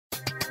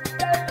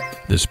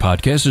This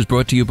podcast is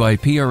brought to you by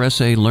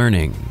PRSA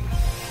Learning.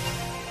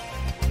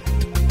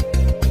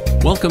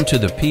 Welcome to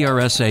the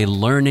PRSA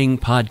Learning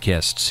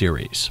podcast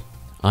series.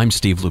 I'm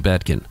Steve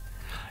Lubetkin.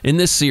 In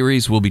this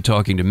series, we'll be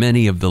talking to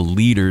many of the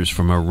leaders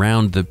from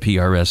around the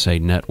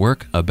PRSA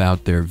network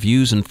about their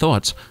views and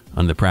thoughts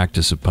on the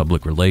practice of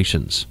public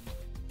relations.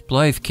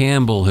 Blythe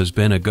Campbell has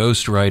been a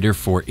ghostwriter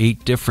for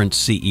 8 different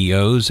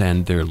CEOs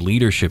and their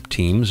leadership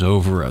teams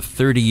over a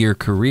 30-year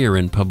career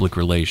in public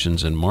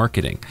relations and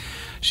marketing.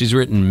 She's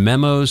written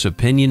memos,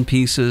 opinion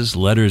pieces,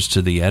 letters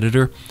to the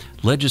editor,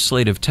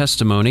 legislative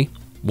testimony,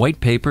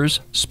 white papers,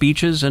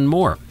 speeches, and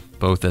more,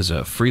 both as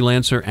a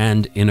freelancer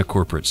and in a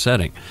corporate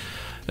setting.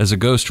 As a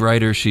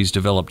ghostwriter, she's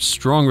developed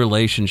strong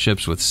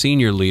relationships with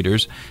senior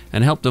leaders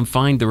and helped them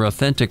find their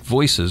authentic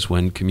voices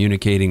when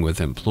communicating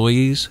with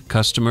employees,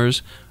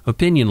 customers,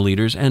 opinion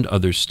leaders, and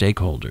other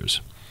stakeholders.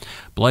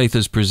 Blythe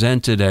has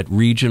presented at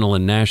regional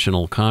and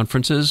national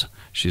conferences.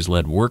 She's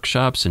led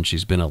workshops, and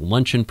she's been a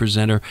luncheon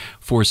presenter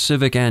for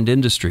civic and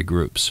industry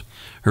groups.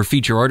 Her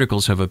feature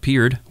articles have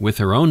appeared, with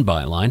her own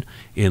byline,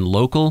 in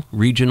local,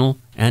 regional,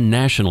 and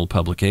national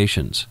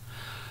publications.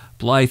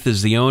 Blythe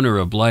is the owner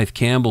of Blythe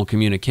Campbell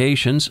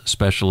Communications,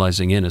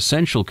 specializing in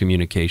essential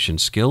communication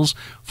skills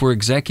for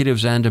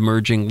executives and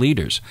emerging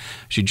leaders.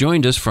 She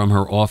joined us from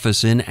her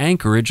office in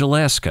Anchorage,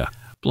 Alaska.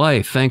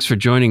 Blythe, thanks for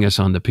joining us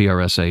on the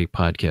PRSA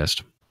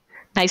podcast.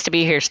 Nice to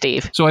be here,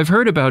 Steve. So I've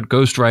heard about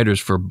ghostwriters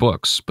for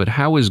books, but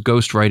how is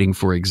ghostwriting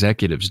for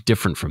executives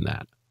different from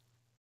that?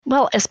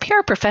 Well, as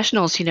PR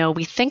professionals,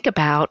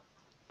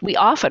 we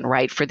often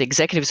write for the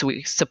executives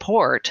we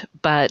support,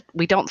 but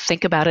we don't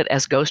think about it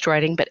as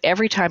ghostwriting. But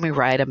every time we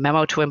write a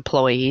memo to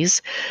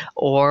employees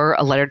or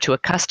a letter to a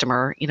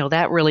customer,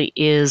 that really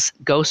is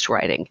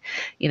ghostwriting.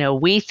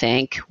 We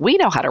think we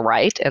know how to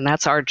write, and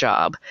that's our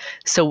job.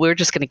 So we're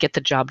just going to get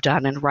the job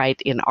done and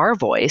write in our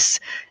voice.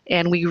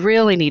 And we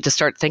really need to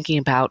start thinking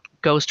about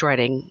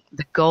ghostwriting.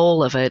 The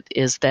goal of it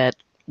is that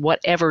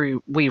whatever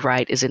we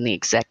write is in the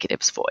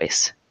executive's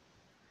voice.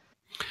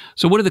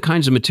 So what are the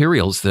kinds of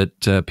materials that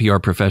PR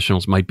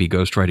professionals might be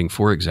ghostwriting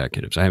for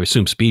executives? I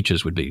assume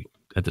speeches would be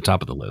at the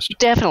top of the list.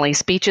 Definitely.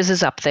 Speeches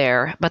is up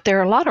there, but there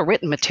are a lot of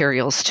written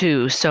materials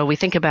too. So we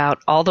think about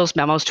all those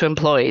memos to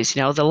employees,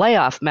 the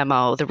layoff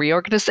memo, the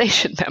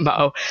reorganization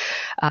memo,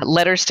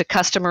 letters to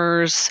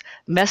customers,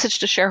 message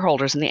to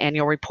shareholders in the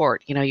annual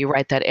report. You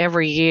write that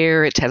every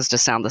year. It tends to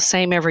sound the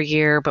same every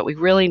year, but we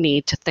really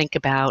need to think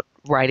about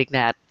writing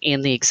that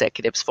in the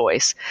executive's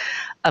voice.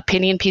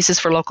 Opinion pieces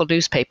for local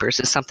newspapers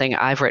is something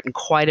I've written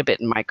quite a bit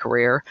in my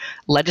career.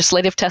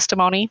 Legislative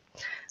testimony.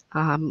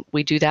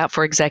 We do that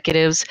for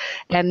executives.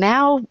 And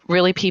now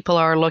really people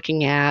are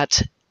looking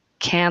at,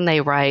 can they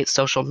write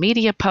social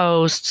media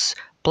posts,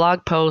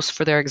 blog posts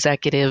for their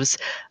executives,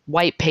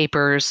 white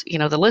papers?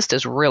 The list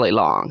is really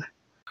long.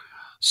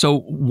 So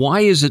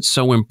why is it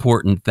so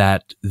important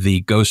that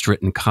the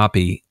ghostwritten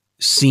copy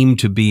seem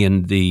to be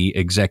in the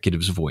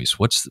executive's voice?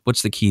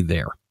 What's the key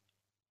there?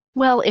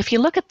 Well, if you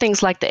look at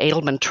things like the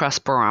Edelman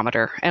Trust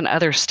Barometer and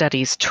other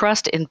studies,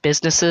 trust in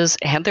businesses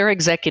and their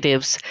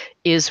executives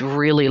is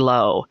really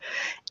low.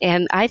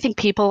 And I think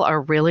people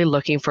are really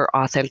looking for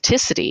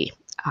authenticity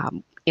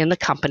in the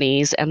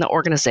companies and the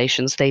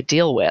organizations they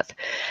deal with.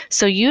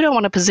 So you don't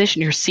want to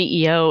position your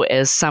CEO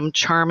as some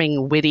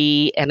charming,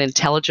 witty, and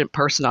intelligent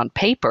person on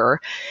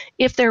paper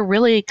if they're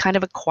really kind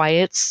of a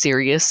quiet,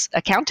 serious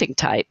accounting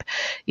type.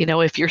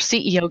 If your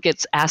CEO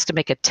gets asked to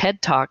make a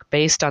TED Talk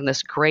based on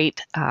this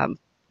great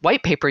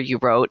white paper you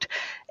wrote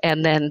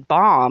and then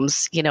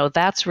bombs,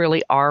 that's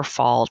really our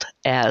fault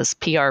as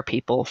PR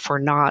people for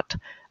not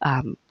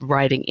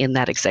writing in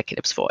that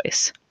executive's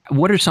voice.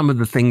 What are some of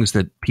the things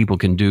that people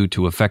can do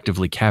to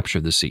effectively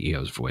capture the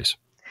CEO's voice?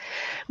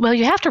 Well,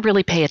 you have to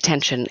really pay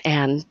attention,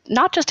 and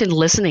not just in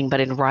listening, but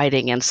in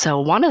writing. And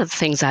so one of the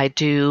things I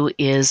do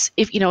is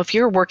if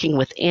you're working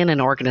within an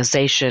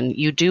organization,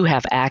 you do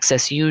have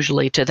access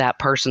usually to that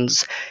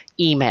person's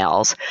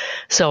emails.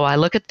 So I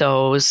look at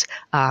those,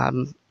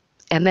 and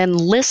then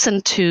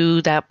listen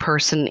to that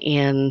person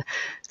in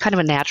kind of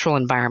a natural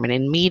environment,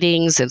 in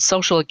meetings and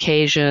social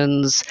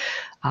occasions,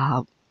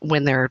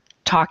 when they're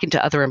talking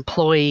to other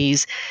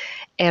employees,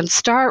 and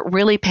start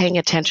really paying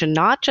attention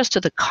not just to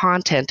the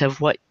content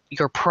of what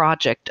your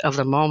project of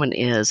the moment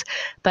is,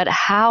 but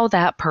how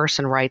that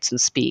person writes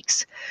and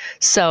speaks.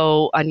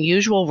 So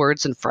unusual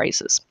words and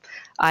phrases.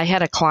 I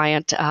had a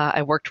client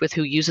I worked with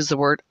who uses the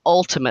word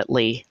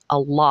ultimately a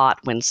lot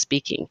when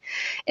speaking.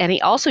 And he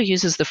also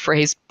uses the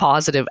phrase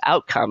positive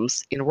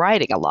outcomes in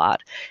writing a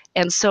lot.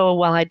 And so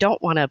while I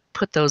don't want to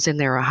put those in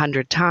there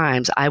 100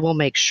 times, I will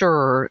make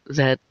sure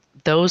that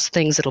those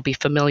things that will be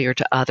familiar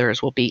to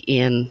others will be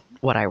in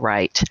what I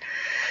write.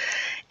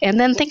 And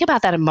then think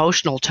about that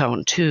emotional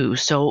tone too.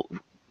 So,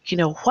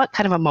 what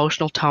kind of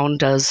emotional tone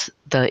does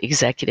the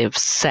executive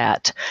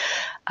set?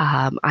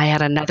 I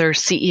had another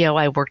CEO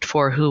I worked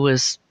for who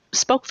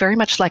spoke very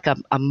much like a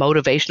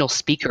motivational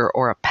speaker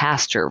or a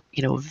pastor,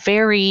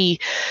 very,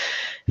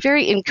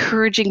 very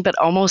encouraging, but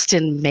almost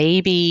in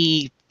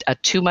maybe a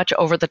too much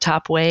over the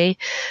top way.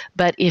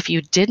 But if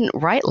you didn't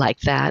write like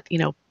that,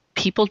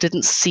 people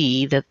didn't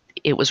see that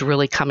it was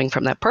really coming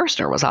from that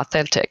person or was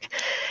authentic.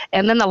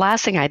 And then the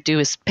last thing I do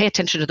is pay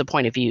attention to the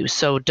point of view.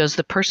 So does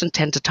the person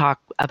tend to talk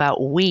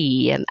about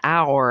we and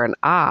our and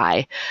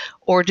I,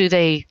 or do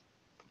they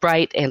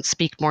write and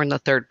speak more in the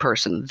third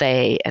person,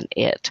 they and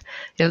it?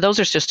 Those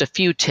are just a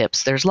few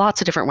tips. There's lots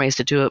of different ways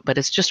to do it, but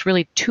it's just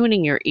really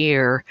tuning your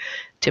ear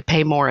to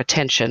pay more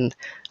attention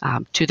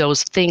to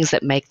those things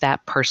that make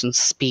that person's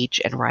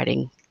speech and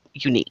writing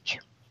unique.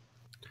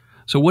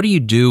 So what do you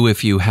do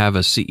if you have a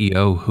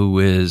CEO who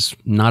is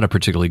not a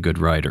particularly good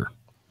writer?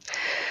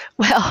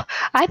 Well,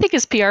 I think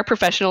as PR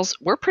professionals,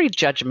 we're pretty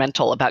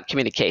judgmental about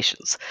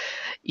communications.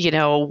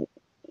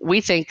 We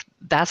think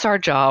that's our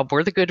job.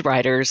 We're the good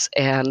writers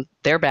and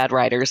they're bad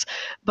writers.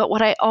 But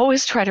what I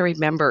always try to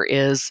remember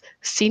is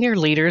senior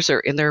leaders are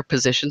in their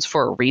positions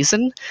for a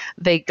reason.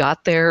 They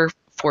got there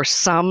for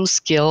some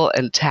skill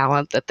and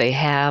talent that they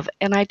have.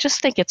 And I just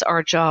think it's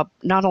our job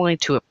not only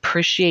to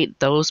appreciate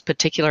those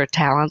particular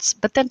talents,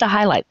 but then to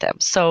highlight them.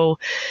 So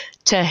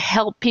to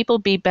help people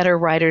be better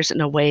writers in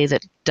a way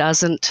that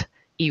doesn't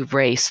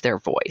erase their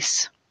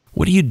voice.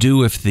 What do you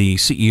do if the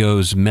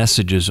CEO's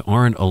messages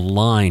aren't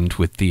aligned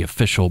with the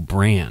official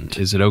brand?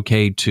 Is it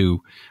okay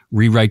to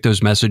rewrite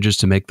those messages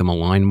to make them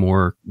align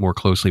more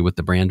closely with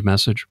the brand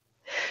message?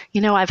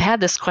 I've had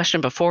this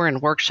question before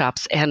in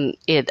workshops, and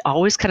it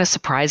always kind of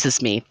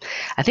surprises me.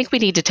 I think we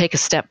need to take a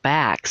step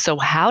back. So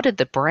how did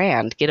the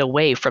brand get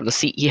away from the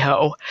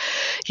CEO?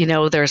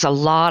 There's a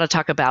lot of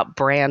talk about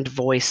brand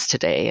voice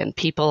today, and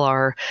people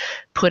are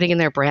putting in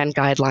their brand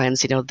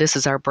guidelines, this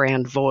is our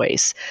brand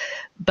voice.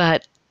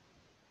 But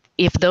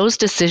if those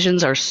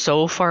decisions are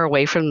so far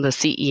away from the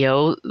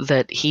CEO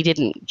that he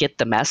didn't get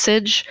the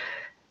message,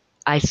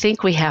 I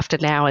think we have to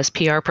now, as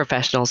PR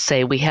professionals,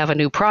 say we have a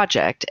new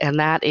project, and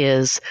that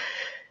is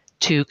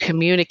to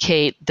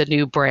communicate the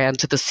new brand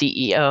to the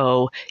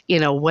CEO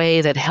in a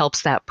way that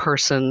helps that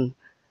person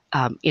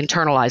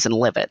internalize and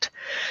live it.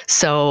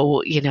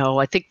 So,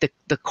 I think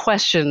the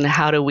question,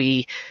 how do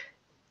we,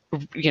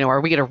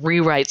 are we going to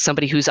rewrite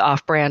somebody who's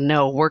off-brand?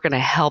 No, we're going to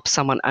help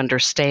someone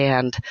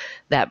understand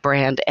that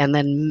brand and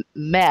then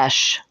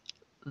mesh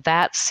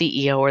that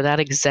CEO or that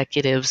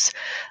executive's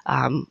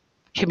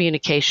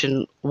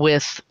communication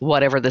with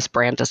whatever this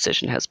brand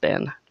decision has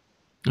been.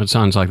 It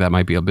sounds like that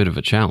might be a bit of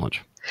a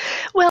challenge.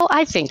 Well,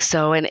 I think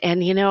so. And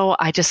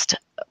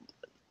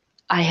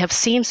I have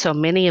seen so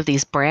many of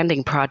these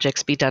branding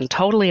projects be done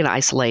totally in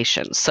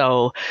isolation.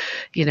 So,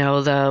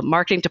 the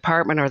marketing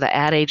department or the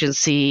ad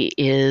agency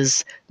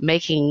is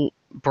making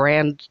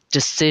brand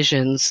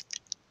decisions,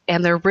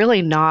 and they're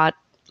really not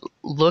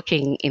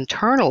looking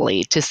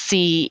internally to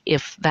see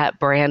if that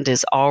brand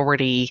is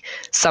already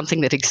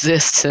something that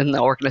exists in the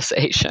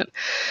organization.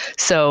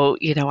 So,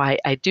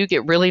 I do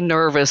get really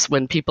nervous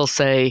when people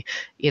say,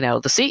 the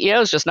CEO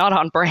is just not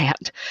on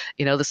brand.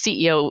 The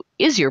CEO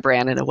is your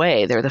brand in a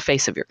way. They're the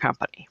face of your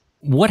company.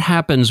 What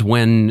happens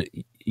when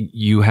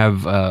you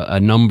have a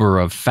number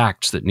of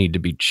facts that need to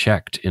be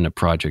checked in a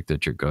project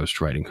that you're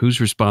ghostwriting? Whose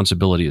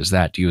responsibility is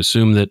that? Do you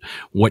assume that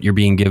what you're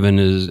being given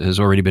has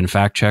already been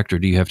fact-checked, or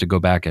do you have to go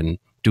back and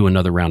do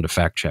another round of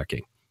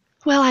fact-checking?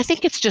 Well, I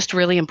think it's just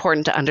really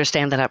important to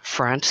understand that up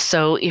front.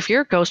 So if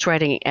you're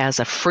ghostwriting as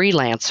a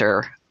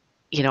freelancer,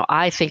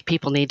 I think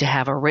people need to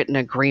have a written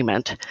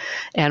agreement.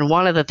 And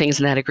one of the things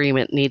in that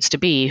agreement needs to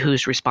be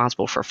who's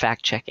responsible for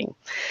fact-checking.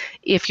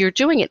 If you're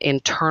doing it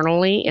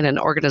internally in an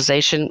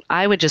organization,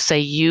 I would just say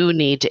you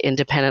need to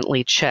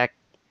independently check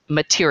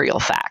material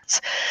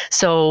facts.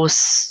 So,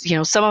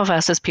 some of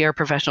us as PR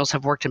professionals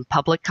have worked in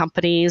public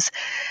companies,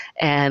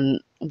 and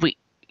we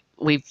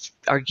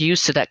are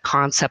used to that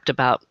concept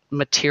about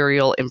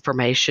material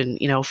information,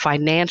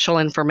 financial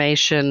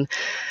information,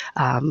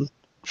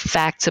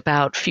 facts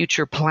about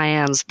future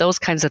plans, those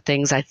kinds of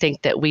things I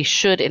think that we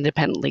should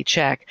independently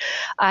check.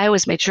 I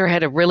always made sure I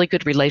had a really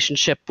good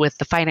relationship with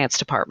the finance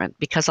department,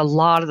 because a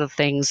lot of the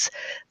things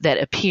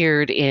that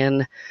appeared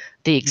in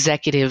the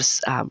executives'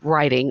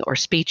 writing or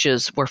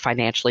speeches were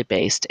financially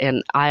based,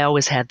 and I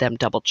always had them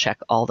double check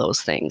all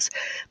those things.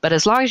 But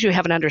as long as you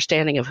have an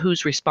understanding of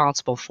who's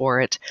responsible for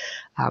it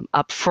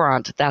up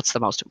front, that's the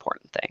most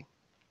important thing.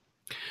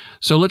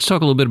 So let's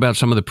talk a little bit about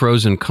some of the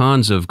pros and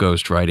cons of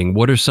ghostwriting.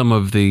 What are some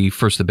of the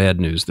bad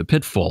news, the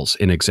pitfalls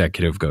in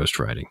executive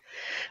ghostwriting?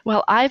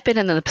 Well, I've been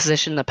in the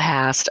position in the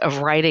past of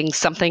writing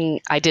something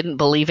I didn't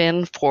believe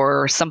in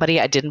for somebody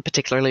I didn't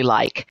particularly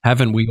like.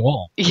 Haven't we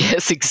all?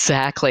 Yes,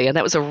 exactly. And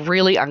that was a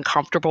really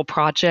uncomfortable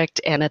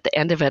project. And at the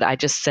end of it, I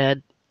just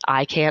said,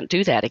 I can't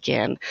do that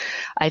again.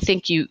 I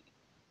think you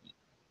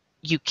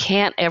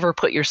can't ever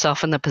put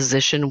yourself in the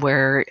position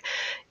where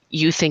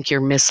you think you're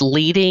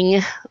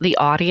misleading the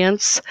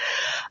audience,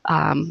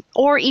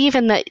 or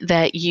even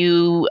that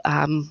you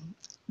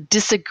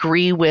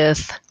disagree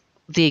with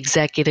the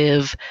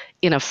executive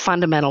in a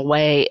fundamental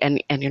way,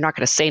 and you're not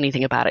going to say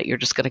anything about it. You're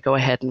just going to go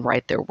ahead and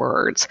write their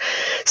words.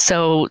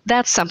 So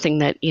that's something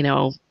that,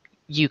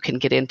 you can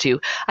get into.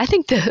 I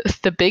think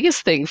the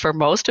biggest thing for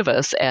most of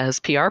us as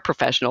PR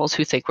professionals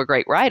who think we're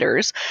great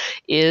writers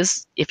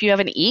is if you have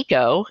an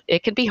ego,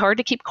 it can be hard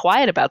to keep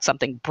quiet about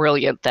something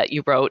brilliant that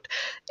you wrote,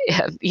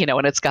 and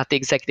it's got the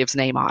executive's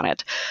name on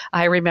it.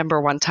 I remember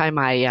one time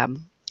I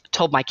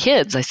told my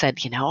kids, I said,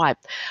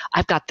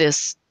 I've got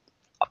this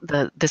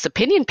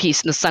opinion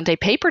piece in the Sunday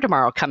paper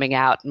tomorrow coming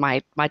out.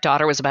 My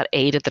daughter was about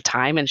 8 at the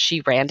time, and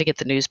she ran to get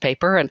the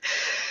newspaper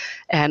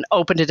and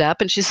opened it up,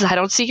 and she says, I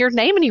don't see your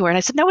name anywhere. And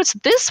I said, no, it's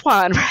this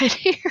one right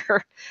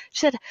here. She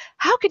said,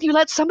 how can you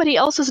let somebody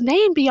else's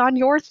name be on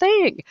your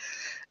thing?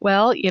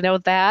 Well,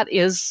 that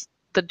is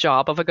the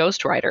job of a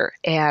ghostwriter.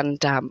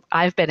 And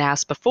I've been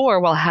asked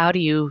before, well, how do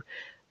you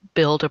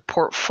build a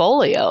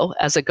portfolio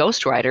as a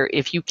ghostwriter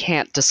if you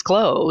can't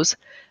disclose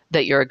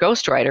that you're a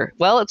ghostwriter?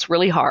 Well, it's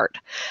really hard.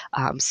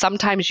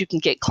 Sometimes you can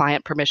get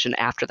client permission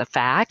after the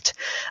fact.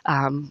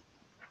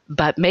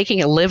 But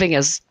making a living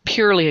as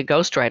purely a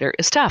ghostwriter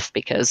is tough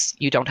because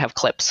you don't have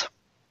clips.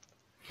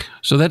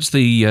 So that's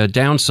the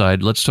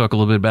downside. Let's talk a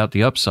little bit about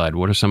the upside.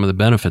 What are some of the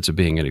benefits of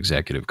being an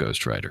executive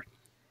ghostwriter?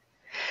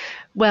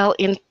 Well,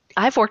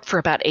 I've worked for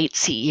about 8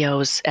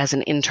 CEOs as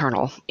an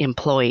internal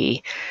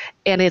employee,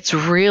 and it's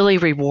really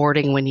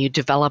rewarding when you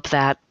develop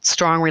that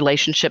strong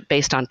relationship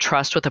based on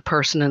trust with a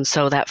person. And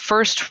so that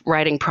first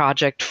writing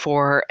project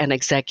for an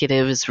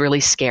executive is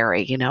really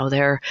scary.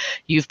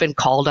 You've been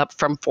called up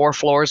from 4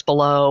 floors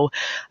below.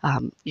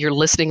 You're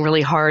listening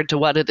really hard to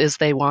what it is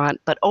they want.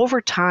 But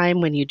over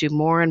time, when you do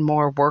more and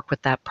more work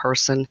with that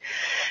person,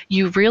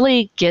 you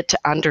really get to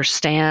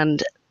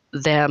understand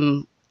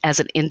them as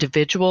an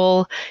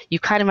individual. You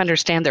kind of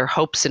understand their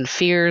hopes and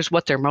fears,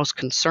 what they're most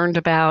concerned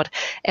about.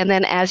 And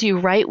then as you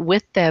write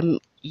with them,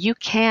 you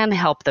can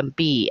help them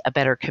be a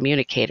better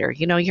communicator.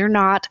 You're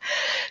not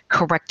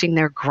correcting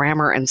their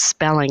grammar and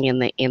spelling in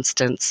the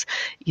instance.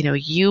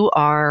 You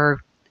are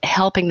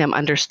helping them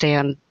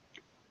understand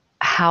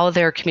how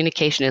their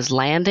communication is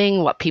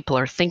landing, what people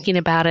are thinking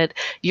about it.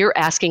 You're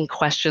asking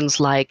questions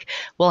like,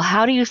 well,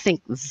 how do you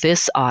think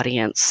this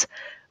audience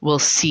will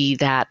see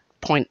that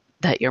point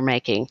that you're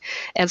making?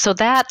 And so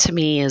that to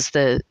me is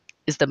the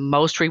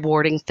most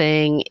rewarding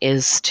thing,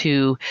 is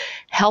to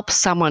help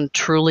someone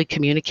truly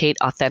communicate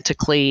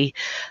authentically,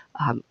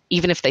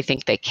 even if they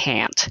think they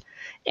can't.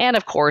 And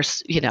of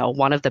course,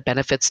 one of the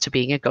benefits to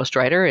being a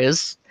ghostwriter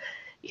is,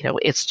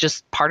 it's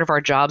just part of our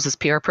jobs as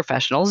PR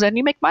professionals, and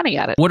you make money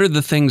at it. What are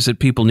the things that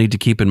people need to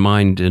keep in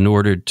mind in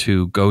order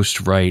to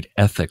ghostwrite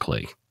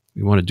ethically?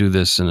 You want to do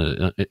this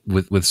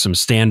with some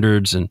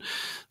standards, and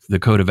the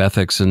code of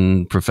ethics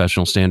and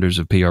professional standards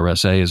of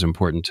PRSA is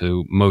important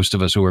to most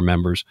of us who are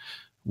members.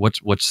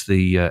 What's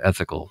the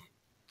ethical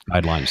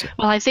guidelines there?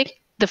 Well, I think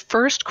the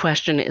first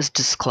question is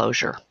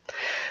disclosure.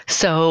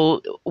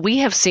 So we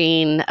have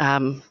seen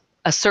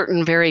a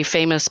certain very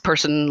famous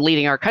person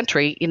leading our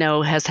country,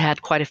 has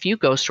had quite a few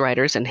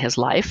ghostwriters in his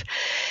life.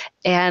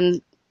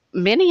 And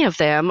many of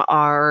them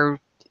are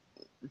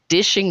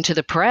dishing to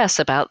the press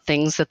about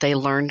things that they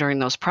learned during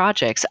those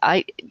projects.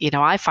 I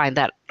find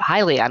that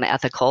highly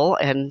unethical,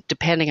 and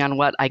depending on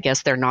what I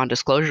guess their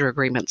non-disclosure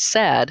agreement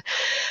said,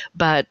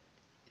 but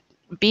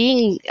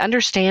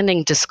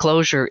understanding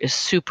disclosure is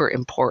super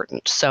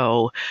important.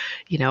 So,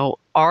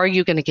 are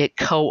you going to get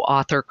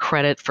co-author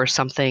credit for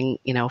something,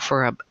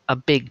 for a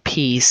big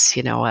piece,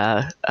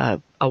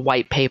 a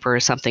white paper or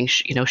something,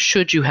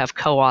 should you have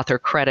co-author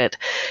credit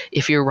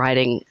if you're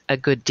writing a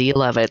good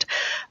deal of it?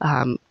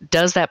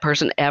 Does that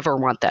person ever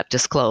want that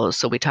disclosed?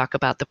 So we talk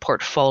about the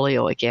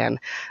portfolio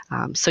again.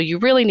 So you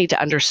really need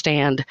to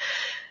understand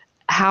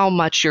how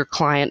much your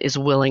client is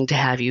willing to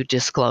have you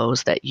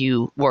disclose that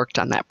you worked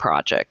on that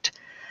project.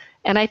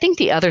 And I think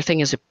the other thing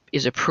is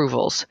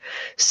approvals.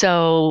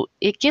 So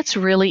it gets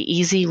really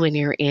easy when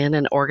you're in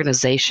an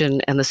organization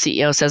and the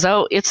CEO says,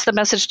 oh, it's the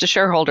message to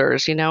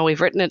shareholders.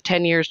 We've written it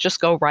 10 years, just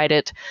go write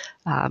it.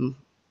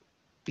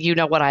 You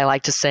know what I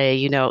like to say,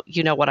 you know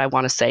what I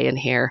want to say in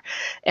here.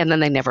 And then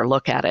they never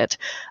look at it.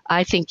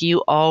 I think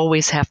you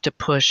always have to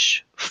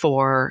push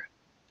for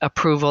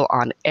approval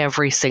on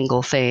every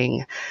single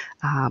thing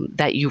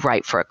that you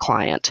write for a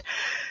client.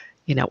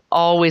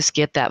 Always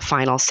get that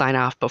final sign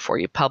off before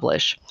you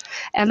publish.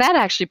 And that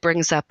actually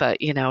brings up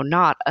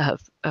not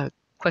a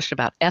question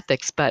about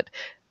ethics, but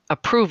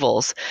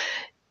approvals.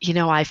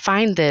 I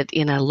find that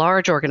in a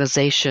large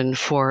organization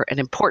for an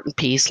important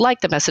piece,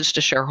 like the message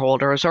to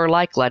shareholders or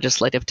like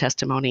legislative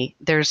testimony,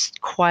 there's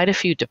quite a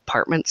few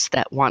departments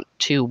that want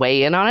to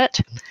weigh in on it.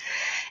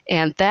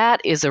 And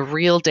that is a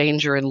real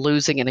danger in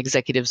losing an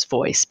executive's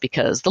voice,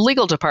 because the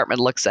legal department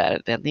looks at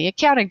it, and the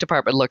accounting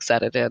department looks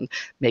at it, and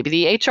maybe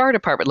the HR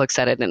department looks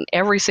at it, and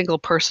every single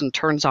person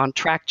turns on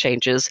track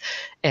changes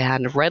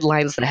and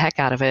redlines the heck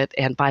out of it.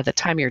 And by the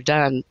time you're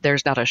done,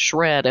 there's not a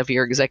shred of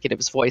your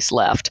executive's voice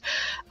left.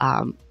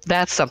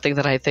 That's something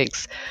that I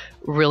think's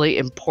really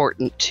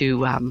important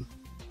to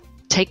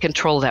take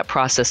control of that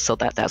process so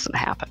that doesn't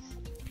happen.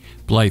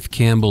 Blythe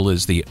Campbell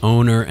is the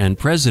owner and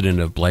president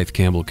of Blythe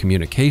Campbell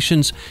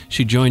Communications.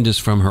 She joined us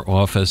from her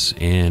office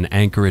in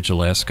Anchorage,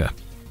 Alaska.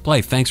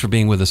 Blythe, thanks for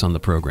being with us on the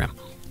program.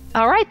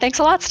 All right. Thanks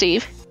a lot,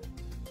 Steve.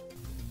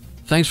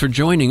 Thanks for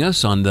joining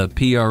us on the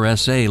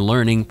PRSA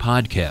Learning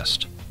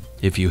Podcast.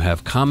 If you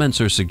have comments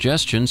or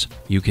suggestions,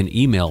 you can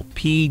email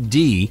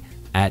pd@prsa.org.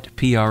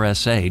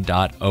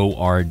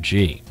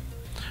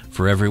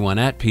 For everyone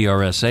at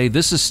PRSA,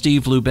 this is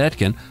Steve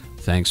Lubetkin.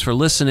 Thanks for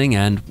listening,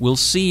 and we'll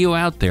see you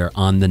out there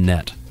on the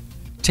net.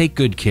 Take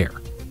good care.